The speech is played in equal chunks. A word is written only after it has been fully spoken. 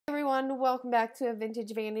everyone, welcome back to a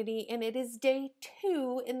Vintage Vanity, and it is day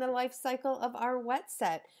 2 in the life cycle of our wet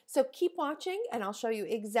set. So keep watching and I'll show you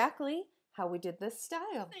exactly how we did this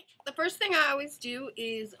style. The first thing I always do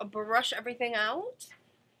is brush everything out,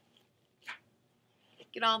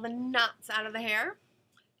 get all the knots out of the hair.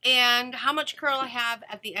 And how much curl I have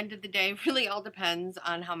at the end of the day really all depends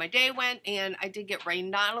on how my day went, and I did get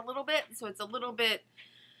rained on a little bit, so it's a little bit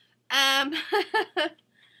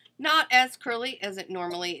not as curly as it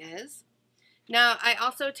normally is. Now, I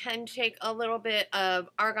also tend to take a little bit of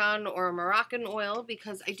argan or Moroccan oil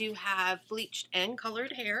because I do have bleached and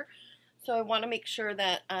colored hair. So I want to make sure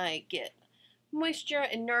that I get moisture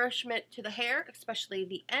and nourishment to the hair, especially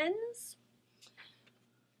the ends.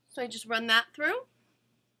 So I just run that through.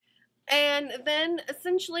 And then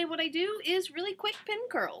essentially what I do is really quick pin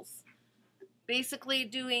curls. Basically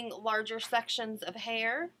doing larger sections of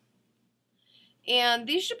hair. And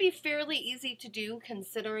these should be fairly easy to do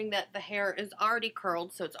considering that the hair is already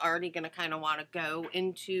curled, so it's already going to kind of want to go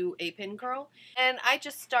into a pin curl. And I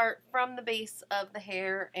just start from the base of the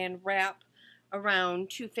hair and wrap around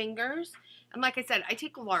 2 fingers. And like I said, I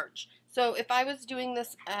take large. So if I was doing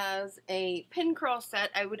this as a pin curl set,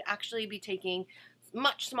 I would actually be taking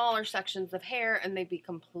much smaller sections of hair and they'd be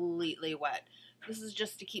completely wet. This is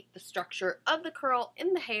just to keep the structure of the curl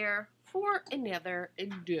in the hair for another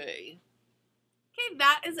day. Okay,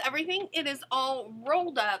 that is everything. It is all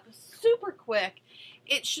rolled up super quick.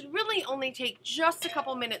 It should really only take just a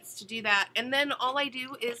couple minutes to do that. And then all I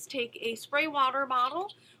do is take a spray water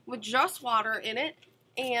bottle with just water in it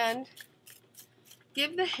and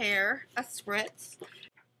give the hair a spritz.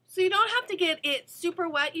 So you don't have to get it super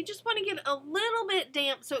wet. You just want to get a little bit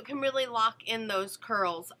damp so it can really lock in those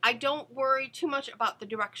curls. I don't worry too much about the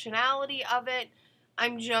directionality of it.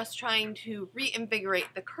 I'm just trying to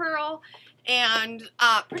reinvigorate the curl, and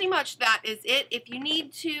pretty much that is it. If you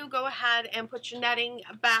need to, go ahead and put your netting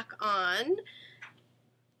back on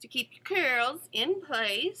to keep your curls in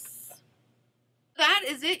place. That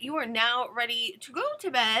is it. You are now ready to go to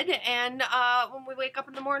bed, and when we wake up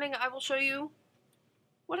in the morning, I will show you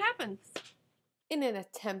what happens. In an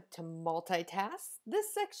attempt to multitask,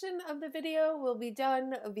 this section of the video will be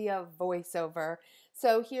done via voiceover.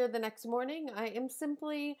 So here the next morning, I am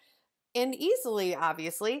simply and easily,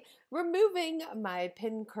 obviously, removing my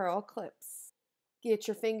pin curl clips. Get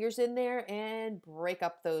your fingers in there and break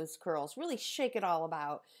up those curls. Really shake it all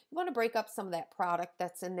about. You want to break up some of that product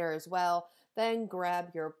that's in there as well. Then grab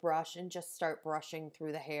your brush and just start brushing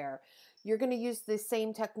through the hair. You're going to use the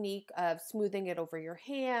same technique of smoothing it over your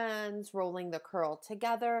hands, rolling the curl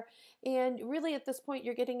together, and really at this point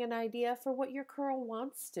you're getting an idea for what your curl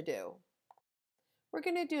wants to do. We're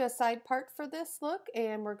going to do a side part for this look,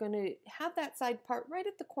 and we're going to have that side part right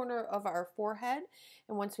at the corner of our forehead,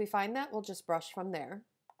 and once we find that, we'll just brush from there.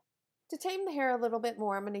 To tame the hair a little bit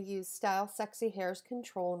more, I'm going to use Style Sexy Hair's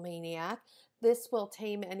Control Maniac. This will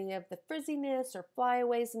tame any of the frizziness or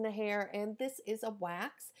flyaways in the hair, and this is a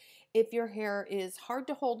wax. If your hair is hard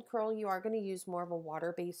to hold curl, you are going to use more of a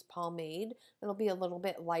water-based pomade. It'll be a little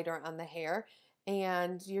bit lighter on the hair,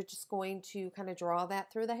 and you're just going to kind of draw that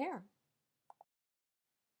through the hair.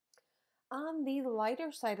 On the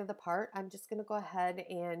lighter side of the part, I'm just going to go ahead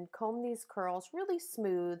and comb these curls really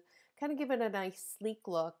smooth, kind of give it a nice sleek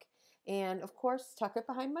look. And of course, tuck it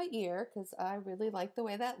behind my ear because I really like the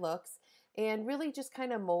way that looks. And really just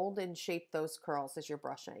kind of mold and shape those curls as you're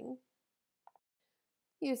brushing.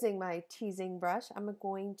 Using my teasing brush, I'm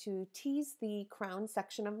going to tease the crown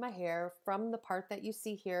section of my hair from the part that you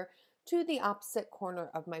see here to the opposite corner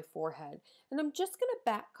of my forehead. And I'm just going to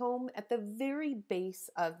back comb at the very base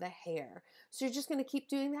of the hair. So you're just going to keep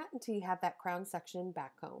doing that until you have that crown section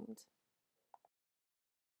back combed.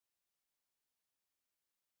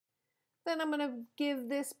 Then I'm going to give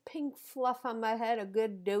this pink fluff on my head a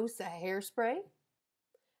good dose of hairspray.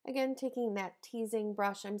 Again, taking that teasing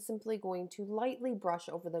brush, I'm simply going to lightly brush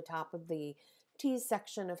over the top of the tease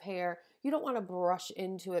section of hair. You don't want to brush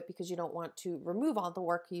into it because you don't want to remove all the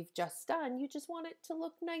work you've just done. You just want it to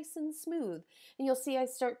look nice and smooth. And you'll see I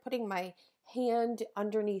start putting my hand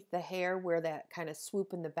underneath the hair where that kind of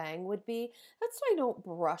swoop in the bang would be. That's so I don't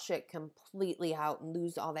brush it completely out and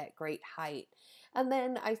lose all that great height. And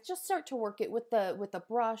then I just start to work it with the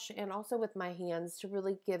brush and also with my hands to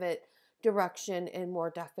really give it direction and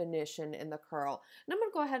more definition in the curl. And I'm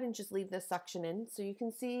going to go ahead and just leave this section in so you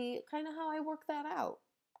can see kind of how I work that out.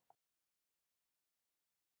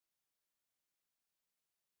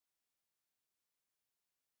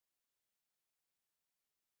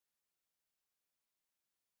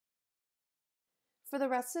 For the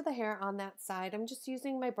rest of the hair on that side, I'm just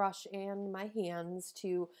using my brush and my hands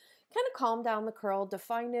to kind of calm down the curl,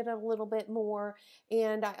 define it a little bit more.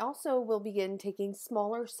 And I also will begin taking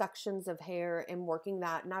smaller sections of hair and working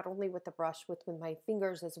that not only with the brush, with my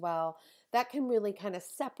fingers as well. That can really kind of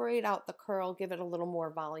separate out the curl, give it a little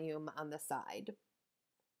more volume on the side.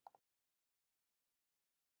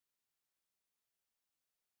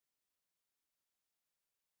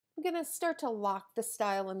 I'm going to start to lock the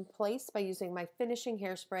style in place by using my finishing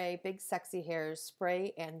hairspray, Big Sexy Hairs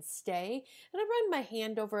Spray and Stay. And I run my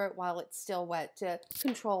hand over it while it's still wet to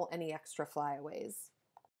control any extra flyaways.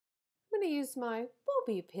 I'm going to use my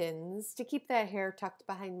bobby pins to keep that hair tucked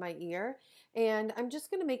behind my ear. And I'm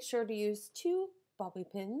just going to make sure to use 2 bobby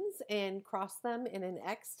pins and cross them in an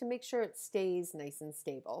X to make sure it stays nice and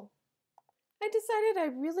stable. I decided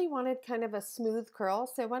I really wanted kind of a smooth curl,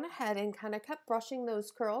 so I went ahead and kind of kept brushing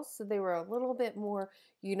those curls so they were a little bit more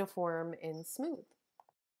uniform and smooth.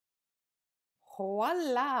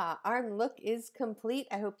 Voila! Our look is complete.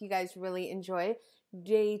 I hope you guys really enjoy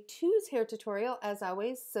day 2's hair tutorial. As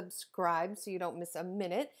always, subscribe so you don't miss a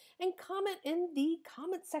minute, and comment in the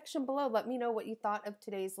comment section below. Let me know what you thought of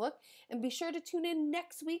today's look, and be sure to tune in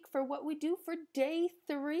next week for what we do for day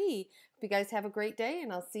 3. Hope you guys have a great day,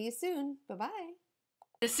 and I'll see you soon. Bye-bye.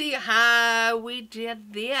 To see how we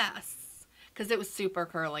did this, because it was super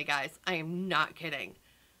curly, guys. I am not kidding.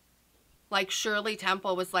 Like Shirley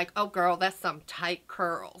Temple was like, oh girl, that's some tight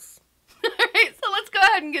curls. All right, so let's go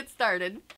ahead and get started.